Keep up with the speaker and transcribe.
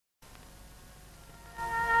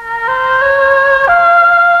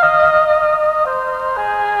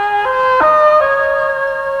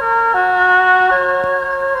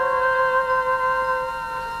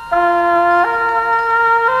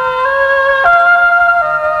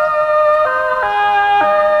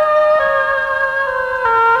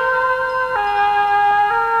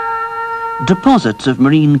Deposits of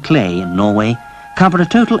marine clay in Norway cover a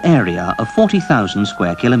total area of 40,000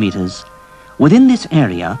 square kilometres. Within this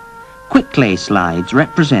area, quick clay slides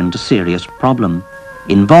represent a serious problem,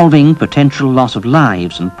 involving potential loss of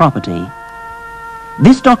lives and property.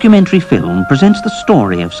 This documentary film presents the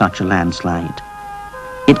story of such a landslide.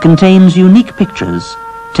 It contains unique pictures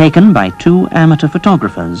taken by two amateur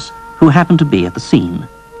photographers who happened to be at the scene.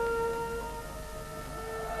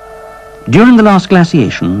 During the last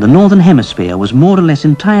glaciation, the northern hemisphere was more or less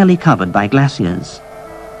entirely covered by glaciers.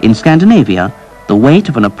 In Scandinavia, the weight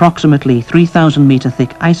of an approximately 3,000-metre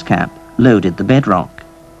thick ice cap loaded the bedrock.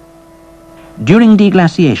 During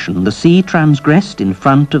deglaciation, the sea transgressed in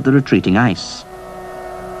front of the retreating ice.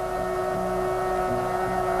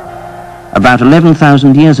 About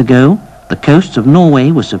 11,000 years ago, the coasts of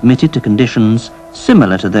Norway were submitted to conditions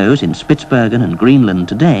similar to those in Spitsbergen and Greenland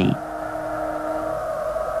today.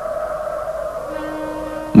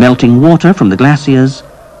 Melting water from the glaciers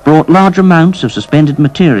brought large amounts of suspended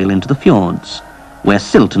material into the fjords, where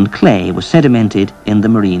silt and clay were sedimented in the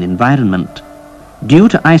marine environment. Due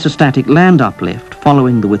to isostatic land uplift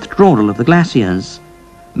following the withdrawal of the glaciers,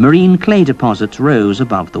 marine clay deposits rose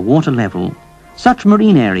above the water level. Such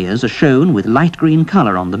marine areas are shown with light green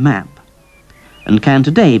colour on the map, and can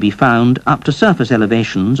today be found up to surface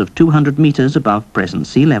elevations of 200 metres above present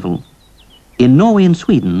sea level. In Norway and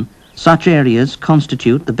Sweden, such areas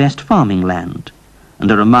constitute the best farming land and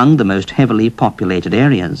are among the most heavily populated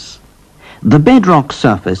areas. The bedrock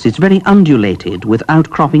surface is very undulated with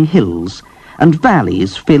outcropping hills and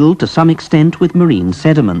valleys filled to some extent with marine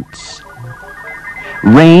sediments.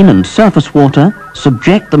 Rain and surface water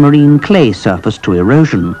subject the marine clay surface to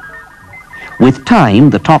erosion. With time,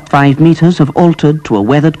 the top 5 metres have altered to a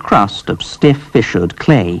weathered crust of stiff fissured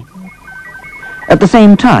clay. At the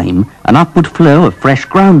same time, an upward flow of fresh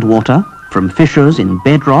groundwater from fissures in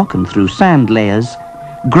bedrock and through sand layers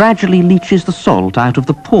gradually leaches the salt out of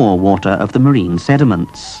the pore water of the marine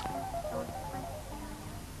sediments.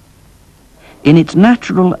 In its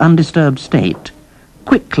natural undisturbed state,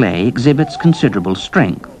 quick clay exhibits considerable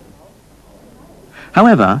strength.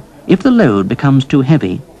 However, if the load becomes too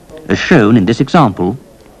heavy, as shown in this example,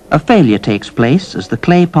 a failure takes place as the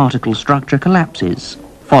clay particle structure collapses,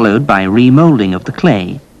 followed by remoulding of the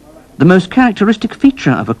clay. The most characteristic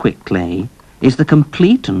feature of a quick clay is the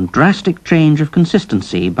complete and drastic change of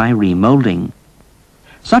consistency by remoulding.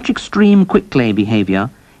 Such extreme quick clay behaviour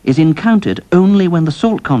is encountered only when the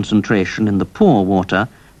salt concentration in the pore water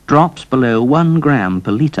drops below 1 gram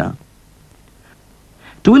per litre.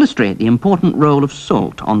 To illustrate the important role of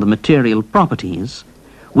salt on the material properties,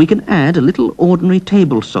 we can add a little ordinary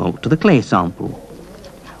table salt to the clay sample.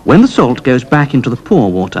 When the salt goes back into the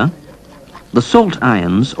pore water, the salt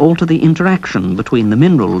ions alter the interaction between the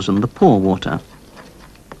minerals and the pore water.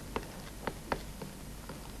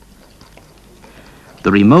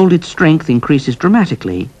 The remoulded strength increases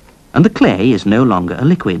dramatically, and the clay is no longer a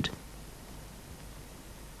liquid.